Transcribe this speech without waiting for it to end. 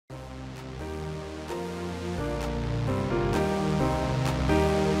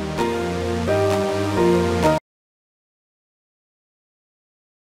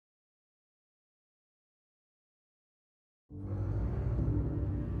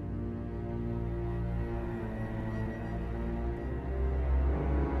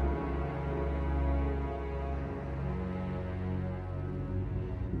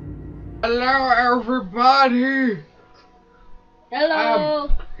Hello, everybody. Hello.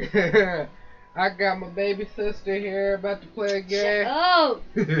 I got my baby sister here about to play a game. Oh.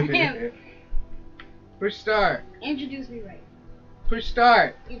 Damn. Push start. Introduce me right. Push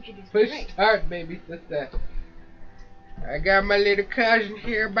start. Introduce Push me right. start, baby sister. I got my little cousin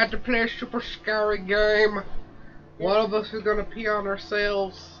here about to play a super scary game. One of us is gonna pee on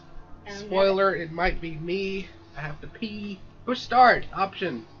ourselves. Spoiler, it might be me. I have to pee. Push start.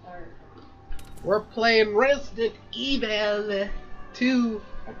 Option. We're playing Resident Evil 2.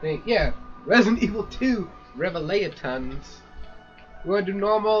 I think, yeah. Resident Evil 2 Revelations. You wanna do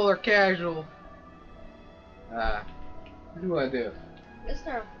normal or casual? What do you wanna do? Let's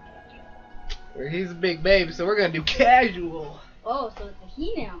start off with casual. He's a big baby, so we're gonna do casual. Oh, so it's a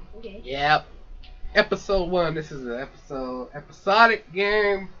he now. Okay. Yep. Episode 1. This is an episodic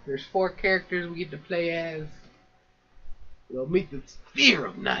game. There's 4 characters we get to play as. We'll meet the fear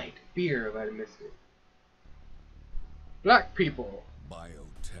of night. Fear of, I missed it. Black people.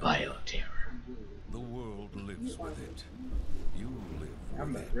 Bioterror. The world lives with it. You live with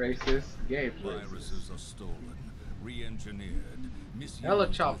I'm not it. racist. Gay racist. Viruses are stolen, re-engineered, misused.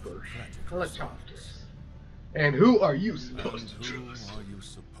 Helicopters. with tragic Helicopters. results. And who are you And supposed to who trust? are you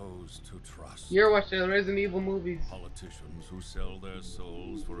supposed to trust? You ever watch the Resident Evil movies? Politicians who sell their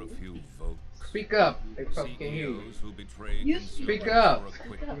souls for a few votes. Speak up. They fucking can't hear you. CEOs who betray You consumers Speak up, for a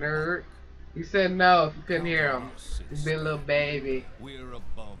quick nerd. He said no if you couldn't hear him. He's been a little baby. We're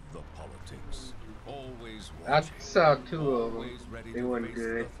above the politics. Always I watching. saw 2 of them. Always ready They to weren't face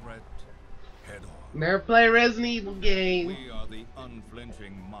good. the threat head on. Never play Resident Evil game. We are the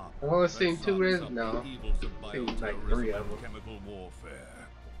unflinching mob. I've only that seen 2 sums Resident. up No. the evils of Seen like bioterrorism 3 of and them. chemical warfare.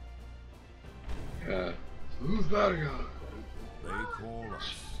 Who's that guy? They call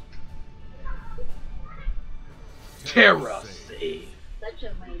us Terra Save. Such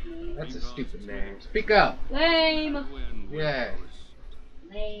a lame name. That's a stupid name. Speak up. Lame. When we're Yeah. yours.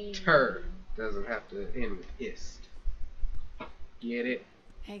 Lame. Ter doesn't have to end with ist. Get it?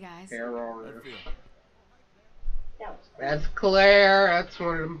 Hey guys. Terror. I feel That was That's Claire. That's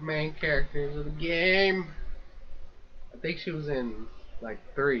one of the main characters of the game. I think she was in like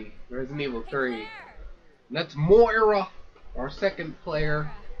 3. Resident Evil 3. And that's Moira, our second player.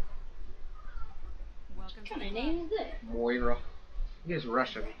 Welcome what to kind the of name is it? Moira. He is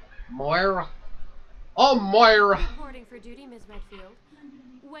Russian. Moira. Oh, Moira. Reporting for duty, Ms. Redfield.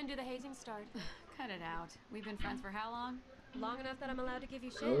 When do the hazing start? Cut it out. We've been friends for how long? Long enough that I'm allowed to give you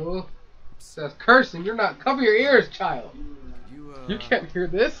shit? Oh, says cursing. You're not. Cover your ears, child. You can't hear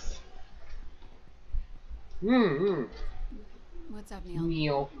this. What's up, Neil?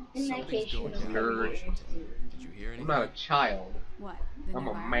 Neil. In that case, you Something's know going down. what it is. Did you hear anything? I'm not a child. What? The I'm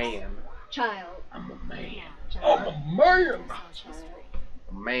new a virus? man. Child. I'm a man. Child. I'm a man. Child.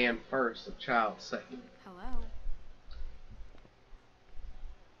 A man first, a child second. Hello.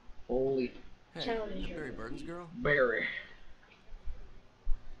 Holy Hey, Child is you your- Barry Burton's girl? Barry.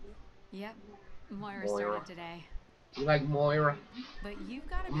 Yep. Moira Moira. started today. You like Moira? But you've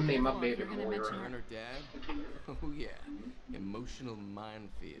got to I'm be gonna name my careful if baby you're going to Moira. mention Her and her dad? Oh yeah. Emotional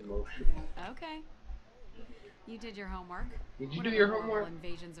minefield. Emotional. Okay. You did your homework. Did you What do are your the horrible homework?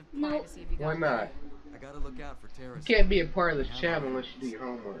 Invasions of No. privacy have you got Why not? I gotta look out for terrorists. You can't be a part of this channel unless you do your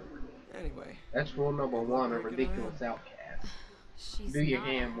homework. Anyway, That's rule number 1 of Ridiculous Outcast. She's Do your not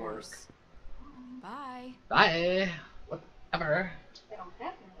a handwork. horse. Bye. Bye. Whatever. They don't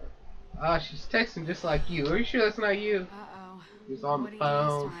have to. She's texting just like you. Are you sure that's not you? Uh-oh. He's on What the do you do this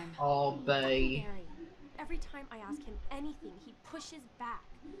phone time? all day. Barry. Every time I ask him anything, he pushes back.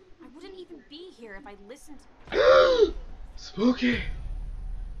 I wouldn't even be here if I listened to Spooky.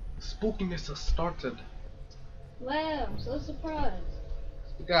 The spookiness has started. Wow, I'm so surprised.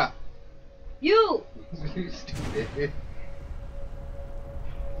 Speak up. You! You stupid.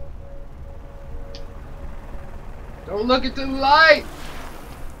 Don't look at the light!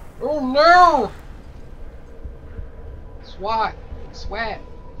 Oh no! SWAT. SWAT.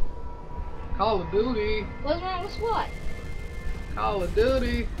 Call of Duty. What's wrong with SWAT? Call of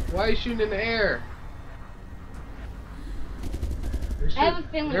Duty. Why are you shooting in the air? I have a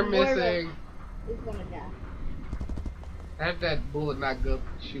feeling they're Moira missing. is gonna die. How'd that bullet not go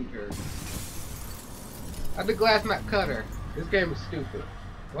shoot her? How'd the glass not cut her? This game is stupid.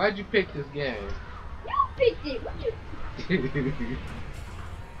 Why'd you pick this game? You picked it. What you?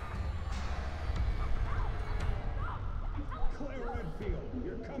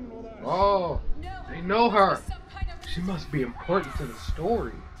 Oh, they know her. She must be important to the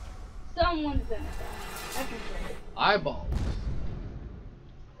story. Someone's gonna die. I can say it. Eyeballs.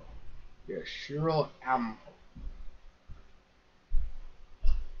 Yeah, sure am.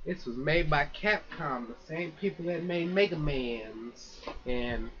 This was made by Capcom, the same people that made Mega Man's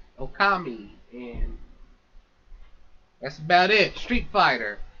and Okami, and that's about it. Street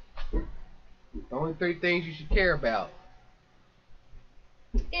Fighter. The only 3 things you should care about.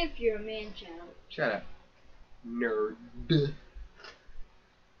 If you're a man child. Shut up, nerd.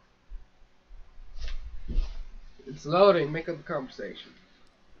 It's loading. Make up the conversation.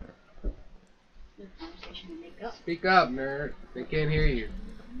 The conversation to make up. Speak up, nerd. They can't hear you.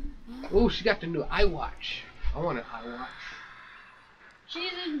 Ooh, she got the new iWatch. I want an iWatch.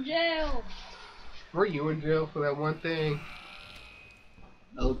 She's in jail. Were you in jail for that one thing?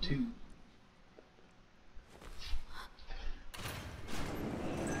 O2.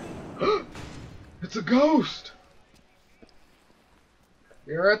 It's a ghost!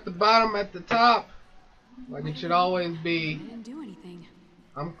 You're at the bottom, at the top. Like it should always I be. didn't do anything.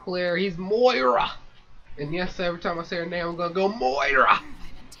 I'm Claire, he's Moira. And yes, every time I say her name, I'm gonna go Moira. Where have I been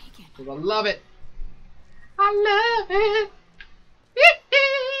taken? Cause I love it. I love it.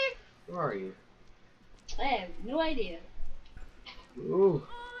 Where are you? I have no idea. Ooh,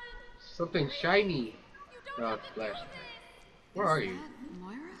 something shiny. Oh, it's flashlight. Where are you?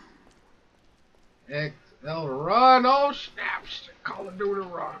 That Moira? XL to run. Oh, snaps. Call of Duty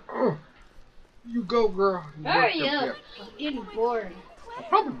run. Oh. You go, girl. You Hurry worked up. there. I'm getting bored. I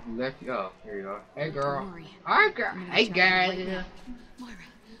probably left you. Oh, here you are. Hey, girl. Don't worry. Hi, girl. I'm gonna Hey, check it right guys. now. Moira,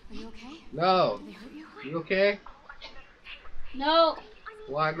 are you okay? No. Did they hurt you? You okay? No.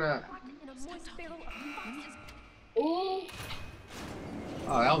 Why not? In a moist barrel of foxes. Ooh.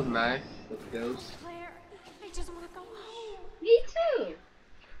 Oh, that was nice. Let's go. Claire, I just want to go home. Me too.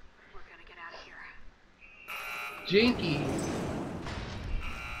 We're gonna get out of here. Jinky.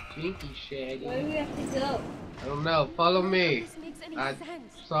 Jinky Where do Shaggy. we have to go? I don't know. Follow me. This makes any I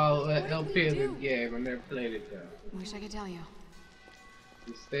sense. saw What an did LP we of this do? game. I never played it though. Wish I could tell you.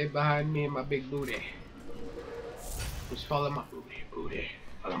 Just stay behind me and my big booty. Just follow my booty.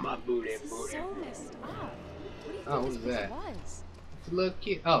 Follow my booty. This is so messed up. What do you think Oh, what this is place that? was? It's a little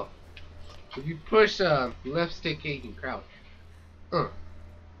kid. Oh. If you push left stick, you can crouch.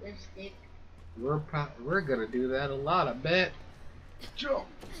 Lipstick. We're gonna do that a lot, I bet. Jump.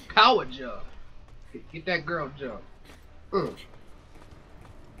 Power jump. Get that girl jump.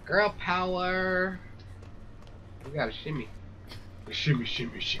 Girl power. We got a shimmy. A shimmy,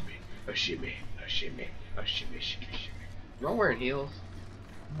 shimmy, shimmy. A shimmy, a shimmy, a shimmy, shimmy, shimmy. Am I wearing heels?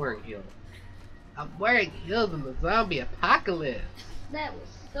 I'm wearing heels. I'm wearing heels in the zombie apocalypse. That was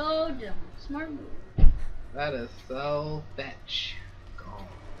so dumb. Smart move. That is so fetch. Gone.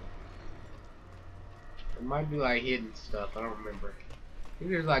 It might be like hidden stuff. I don't remember. I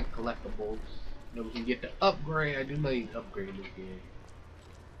think there's like collectibles that we can get to upgrade. I do know you can upgrade this game.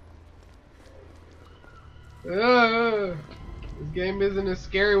 This game isn't as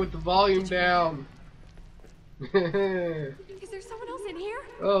scary with the volume down. Is there someone else in here?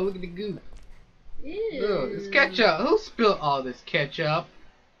 Oh, look at the goo. Ew. It's ketchup. Who spilled all this ketchup?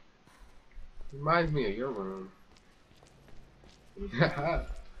 Reminds me of your room.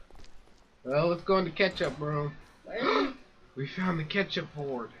 Well, let's go into ketchup room. Where's, We found the ketchup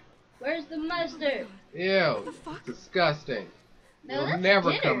board. where's the mustard? Ew, the fuck? it's disgusting. No, It'll that's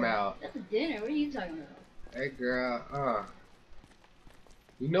never dinner. come out. That's a dinner. What are you talking about? Hey girl,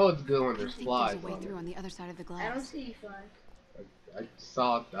 you know it's good when I there's think flies there's a way on through it. on the other side of the I don't glass. see flies. I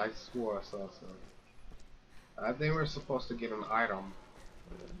saw it, I swore I saw some. I think we're supposed to get an item.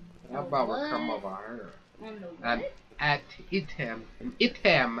 How about we come What? over here? On the An what? item, an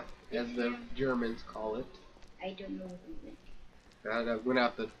item, as the Germans call it. I don't know what you meant. That went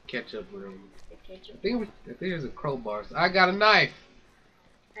out the ketchup room. The ketchup. I think there's a crowbar. So I got a knife.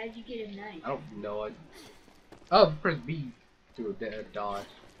 How'd you get a knife? I don't know it. Oh, press B to dodge.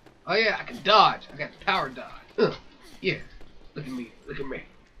 Oh yeah, I can dodge. I got power dodge. Yeah. Look at me. Look at me.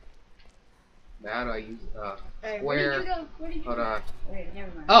 Now how do I use Alright, where did square? you go? Where did you Hold go? on. Wait,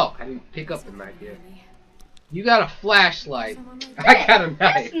 never mind. Oh, I didn't pick up the knife yet. You got a flashlight. Someone like I got a knife.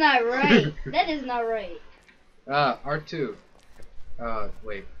 That's not right. That is not right. R2.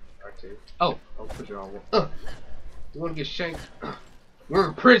 Wait. R2. Oh, I'll put you on. You wanna get shanked? We're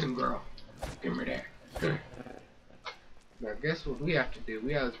in prison, girl. Give me that. Now, guess what we have to do?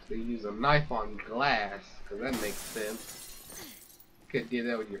 We have to use a knife on glass, because that makes sense. You could do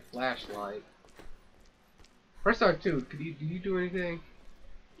that with your flashlight. Press R2. Do you do anything?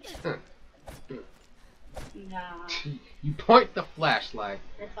 Nah. You point the flashlight.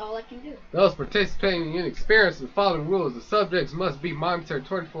 That's all I can do. Those participating in experience with following rules, the subjects must be monitored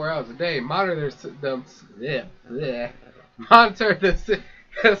 24 hours a day. Monitor monitor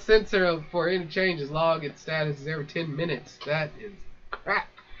the sensor for any changes. Log its status every 10 minutes. That is crap.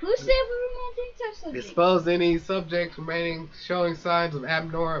 Who said we were going to touch something? Expose any subjects remaining showing signs of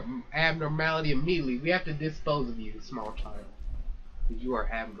abnormality immediately. We have to dispose of you, small child. Because you are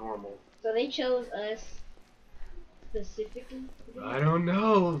abnormal. So they chose us specifically? I don't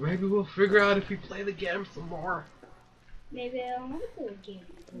know. Maybe we'll figure out if we play the game some more. Maybe I don't want to play a game.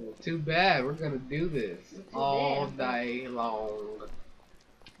 Too bad. We're gonna do this all day long.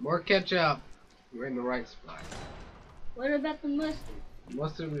 More ketchup. We're in the right spot. What about the mustard?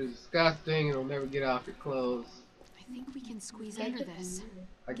 Mustard is disgusting. It'll never get off your clothes. I think we can squeeze under this.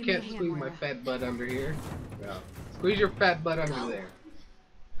 I Give me can't a hand, squeeze my Moira. fat butt under here. No. Squeeze your fat butt under there.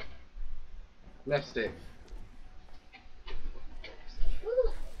 Left stick.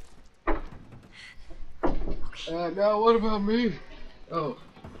 Now what about me? Oh.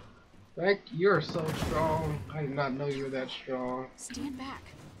 You're so strong. I did not know you were that strong. Stand back.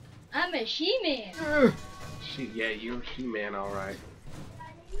 I'm a she-man. Yeah, you're a she-man, alright.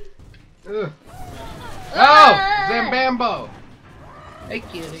 Oh! Zambambo! Hey,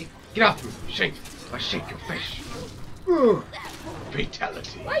 kitty. Get off me. Shake. I shake your face.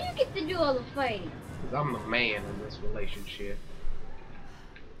 Fatality. Why you get to do all the fighting? Because I'm the man in this relationship.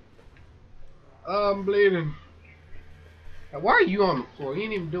 I'm bleeding. Now, why are you on the floor? You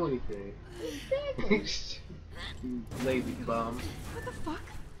didn't even do anything. Exactly. You lazy bum. What the fuck?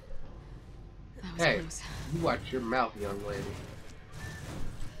 That was Hey, close. you watch your mouth, young lady.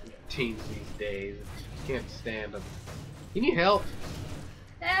 Teens these days can't stand them. You need help?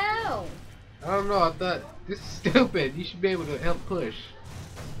 Ow! I don't know. I thought this is stupid. You should be able to help push.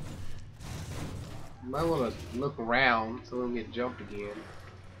 You might want to look around so we don't get jumped again.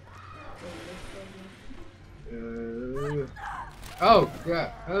 Oh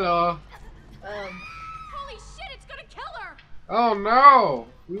god. Hello. Holy shit, it's gonna kill her! Oh no.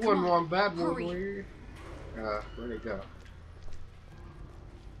 We Come wouldn't on, want that, would hurry. we? Where'd it go?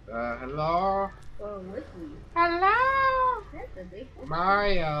 Hello? Oh, with me. Hello? That's a big one.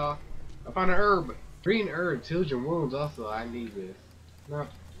 Mario. I found an herb. Green herb, heals your wounds. Also, I need this. No.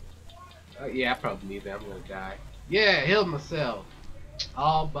 Yeah, I probably need that. I'm gonna die. Yeah, healed myself.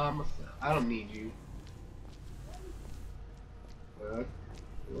 All by myself. I don't need you.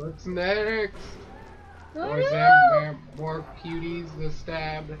 What's next? Oh, More no! more cuties that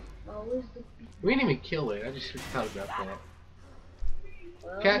stabbed. Oh, where's the... We didn't even kill it. I just thought about that.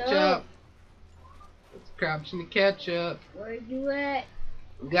 Oh, Ketchup. Let's crouch in the ketchup. No. Where you at?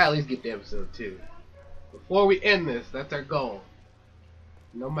 We gotta at least get to episode 2. Before we end this, that's our goal.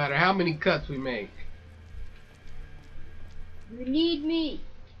 No matter how many cuts we make. You need me.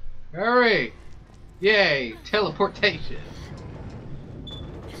 Hurry! Yay! Teleportation!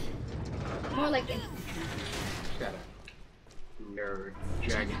 More like a... Shut up. Nerd.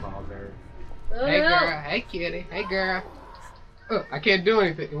 Dragon Ball nerd. Oh, Hey no. girl. Hey kitty. Hey girl. I can't do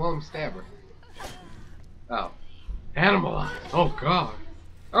anything. It won't stab her. Oh. Animalized. Oh god.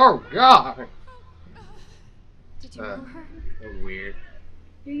 Oh god! Did you know her? That's weird.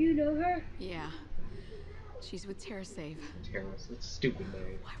 Do you know her? Yeah. She's with TerraSave. Terrorist. That's a stupid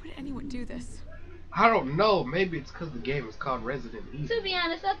name. Why would anyone do this? I don't know. Maybe it's because the game is called Resident Evil. To be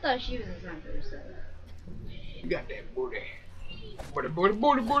honest, I thought she was a sniper herself. You got that booty. Booty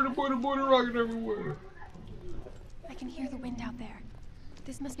rocking everywhere. I can hear the wind out there.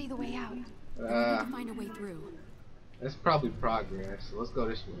 This must be the way out. We need to find a way through. That's probably progress. So let's go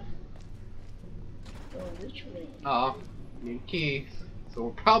this way. Oh, which way? Oh, need keys. So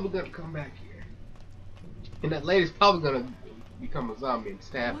we're probably gonna come back here. And that lady's probably gonna become a zombie and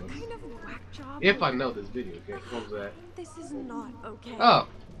stab What us. kind of whack job? If I know this video game. What was that? This is not okay. Oh,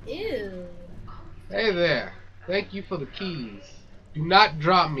 Ew. hey there. Thank you for the keys. Do not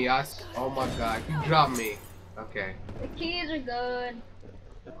drop me. Oh my god. You drop me. Okay. The keys are good.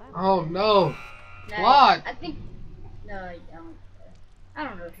 Oh no. No, Plot. I think... No, I don't. I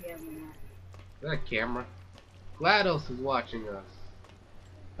don't know if you have one. Is that a camera? GLaDOS is watching us.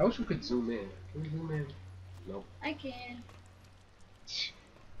 I wish we could zoom in. Can we zoom in? Nope. I can.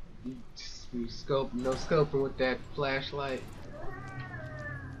 You no scoping with that flashlight.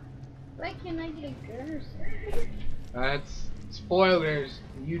 Why can't I get a gun or something? That's spoilers.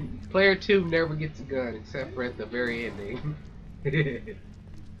 Player 2 never gets a gun except for at the very ending.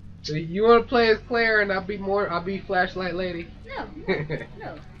 So you want to play as Claire and I'll be flashlight lady? No.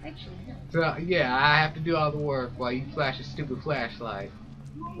 No, actually, no. So yeah, I have to do all the work while you flash a stupid flashlight.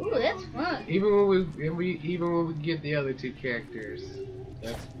 Ooh, that's fun. Even when we get the other two characters,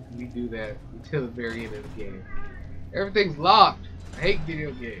 we do that until the very end of the game. Everything's locked. I hate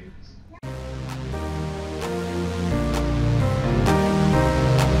video games.